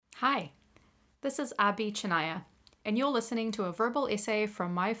Hi, this is Abhi Chinaya, and you're listening to a verbal essay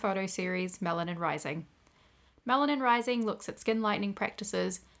from my photo series Melanin Rising. Melanin Rising looks at skin lightening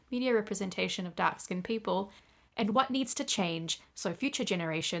practices, media representation of dark skinned people, and what needs to change so future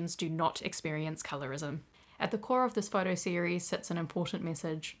generations do not experience colorism. At the core of this photo series sits an important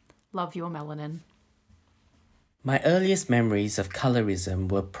message: love your melanin. My earliest memories of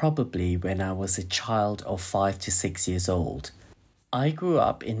colorism were probably when I was a child of 5 to 6 years old. I grew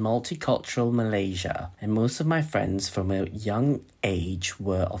up in multicultural Malaysia, and most of my friends from a young age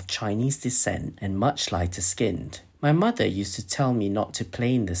were of Chinese descent and much lighter skinned. My mother used to tell me not to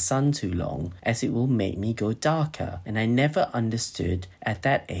play in the sun too long as it will make me go darker, and I never understood at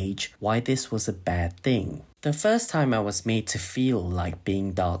that age why this was a bad thing. The first time I was made to feel like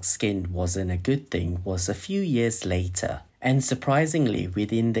being dark-skinned wasn't a good thing was a few years later, and surprisingly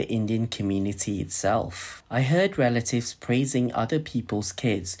within the Indian community itself. I heard relatives praising other people's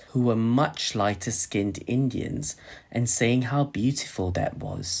kids who were much lighter-skinned Indians and saying how beautiful that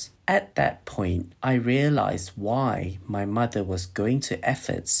was. At that point, I realized why my mother was going to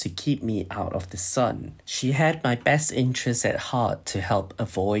efforts to keep me out of the sun. She had my best interests at heart to help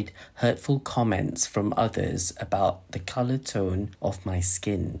avoid hurtful comments from others about the color tone of my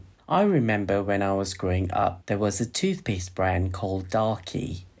skin. I remember when I was growing up, there was a toothpaste brand called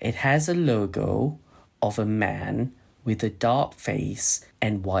Darky. It has a logo of a man with a dark face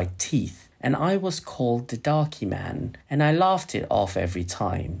and white teeth, and I was called the Darky Man, and I laughed it off every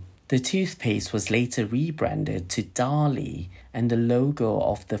time. The toothpaste was later rebranded to Darlie, and the logo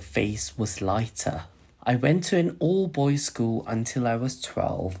of the face was lighter. I went to an all-boys school until I was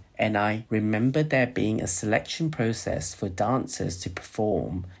 12, and I remember there being a selection process for dancers to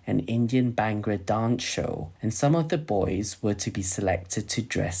perform an Indian Bhangra dance show, and some of the boys were to be selected to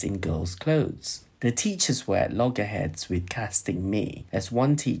dress in girls' clothes. The teachers were at loggerheads with casting me, as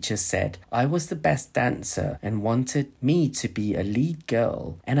one teacher said I was the best dancer and wanted me to be a lead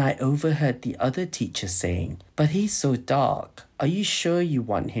girl, and I overheard the other teacher saying, "But he's so dark. Are you sure you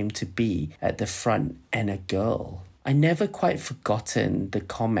want him to be at the front and a girl?" I never quite forgotten the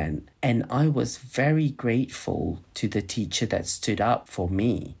comment, and I was very grateful to the teacher that stood up for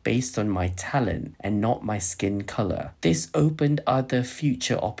me based on my talent and not my skin color. This opened other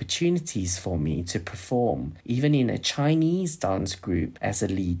future opportunities for me to perform, even in a Chinese dance group as a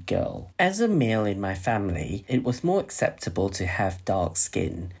lead girl. As a male in my family, it was more acceptable to have dark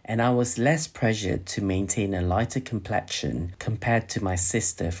skin, and I was less pressured to maintain a lighter complexion compared to my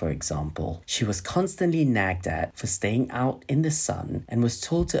sister, for example. She was constantly nagged at for staying out in the sun and was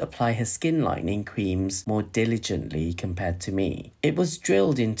told to apply her skin lightening creams more diligently compared to me. It was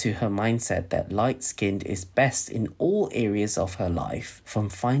drilled into her mindset that light-skinned is best in all areas of her life, from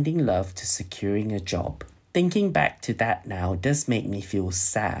finding love to securing a job. Thinking back to that now does make me feel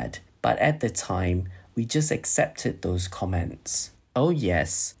sad, but at the time, we just accepted those comments. Oh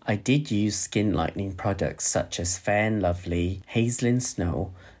yes, I did use skin lightening products such as Fair & Lovely, Hazelin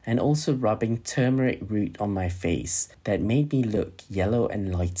Snow, and also rubbing turmeric root on my face that made me look yellow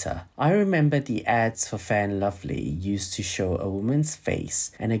and lighter. I remember the ads for Fair & Lovely used to show a woman's face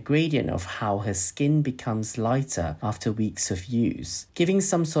and a gradient of how her skin becomes lighter after weeks of use, giving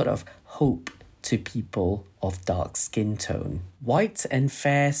some sort of hope to people of dark skin tone. White and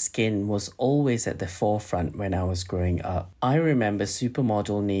fair skin was always at the forefront when I was growing up. I remember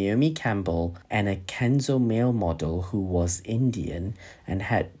supermodel Naomi Campbell and a Kenzo male model who was Indian and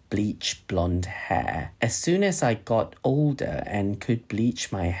had bleach blonde hair. As soon as I got older and could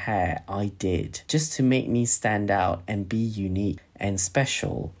bleach my hair, I did, just to make me stand out and be unique and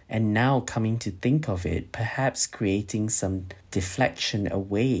special. And now coming to think of it, perhaps creating some deflection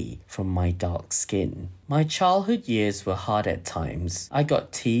away from my dark skin. My childhood years were hard at times. I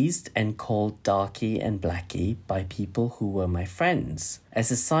got teased and called darky and blacky by people who were my friends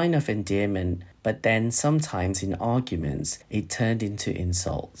as a sign of endearment, but then sometimes in arguments it turned into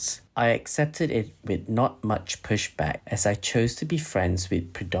insults. I accepted it with not much pushback as I chose to be friends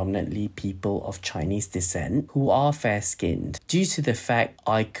with predominantly people of Chinese descent who are fair-skinned due to the fact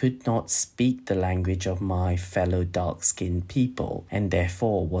I could not speak the language of my fellow dark-skinned people and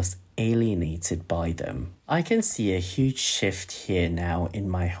therefore was alienated by them. I can see a huge shift here now in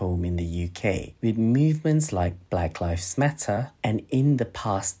my home in the UK with movements like Black Lives Matter, and in the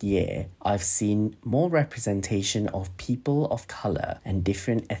past year I've seen more representation of people of colour and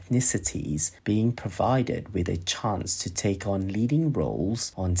different ethnicities being provided with a chance to take on leading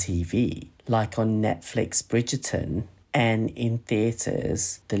roles on TV. Like on Netflix Bridgerton, and in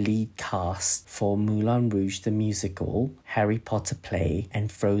theatres, the lead cast for Moulin Rouge the musical, Harry Potter play,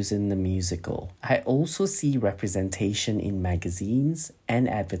 and Frozen the musical. I also see representation in magazines and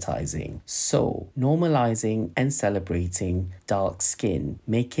advertising. So, normalizing and celebrating dark skin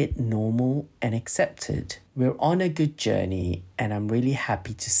make it normal and accepted. We're on a good journey, and I'm really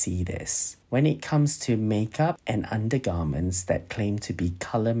happy to see this. When it comes to makeup and undergarments that claim to be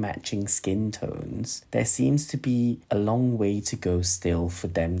color matching skin tones, there seems to be a long way to go still for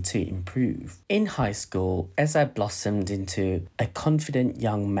them to improve. In high school, as I blossomed into a confident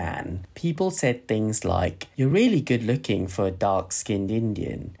young man, people said things like, "You're really good looking for a dark-skinned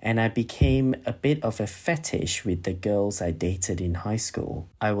Indian," and I became a bit of a fetish with the girls I dated in high school.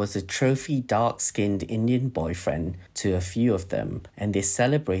 I was a trophy dark-skinned Indian boyfriend to a few of them, and they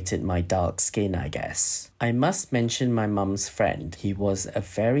celebrated my dark skin, I guess. I must mention my mum's friend. He was a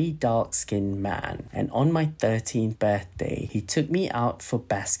very dark-skinned man, and on my 13th birthday, he took me out for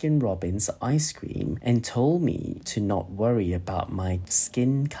Baskin-Robbins ice cream and told me to not worry about my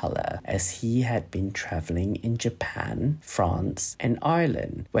skin color, as he had been traveling in Japan, France, and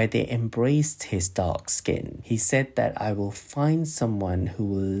Ireland, where they embraced his dark skin. He said that I will find someone who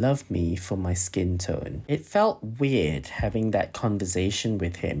will love me for my skin tone. It felt weird having that conversation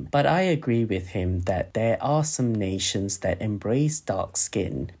with him, but I agree with him that there are some nations that embrace dark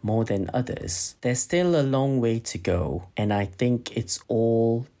skin more than others. There's still a long way to go, and I think it's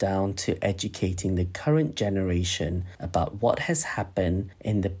all down to educating the current generation about what has happened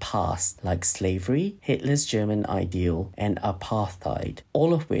in the past, like slavery, Hitler's German ideal, and apartheid,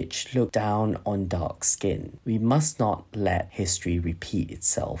 all of which look down on dark skin. We must not let history repeat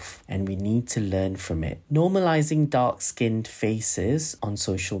itself, and we need to learn from it. Normalizing dark-skinned faces on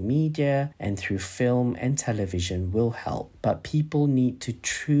social media and through film and television will help, but people need to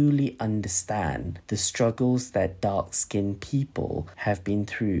truly understand the struggles that dark-skinned people have been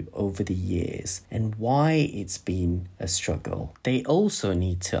through over the years and why it's been a struggle. They also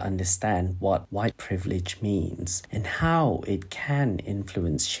need to understand what white privilege means and how it can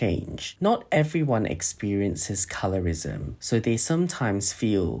influence change. Not everyone experiences colorism, so they sometimes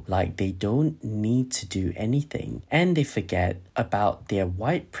feel like they don't need to do anything, and they forget about their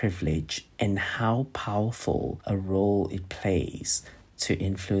white privilege and how powerful a role it plays to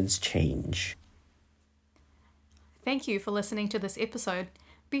influence change. Thank you for listening to this episode.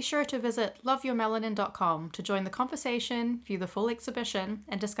 Be sure to visit loveyourmelanin.com to join the conversation, view the full exhibition,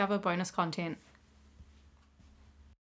 and discover bonus content.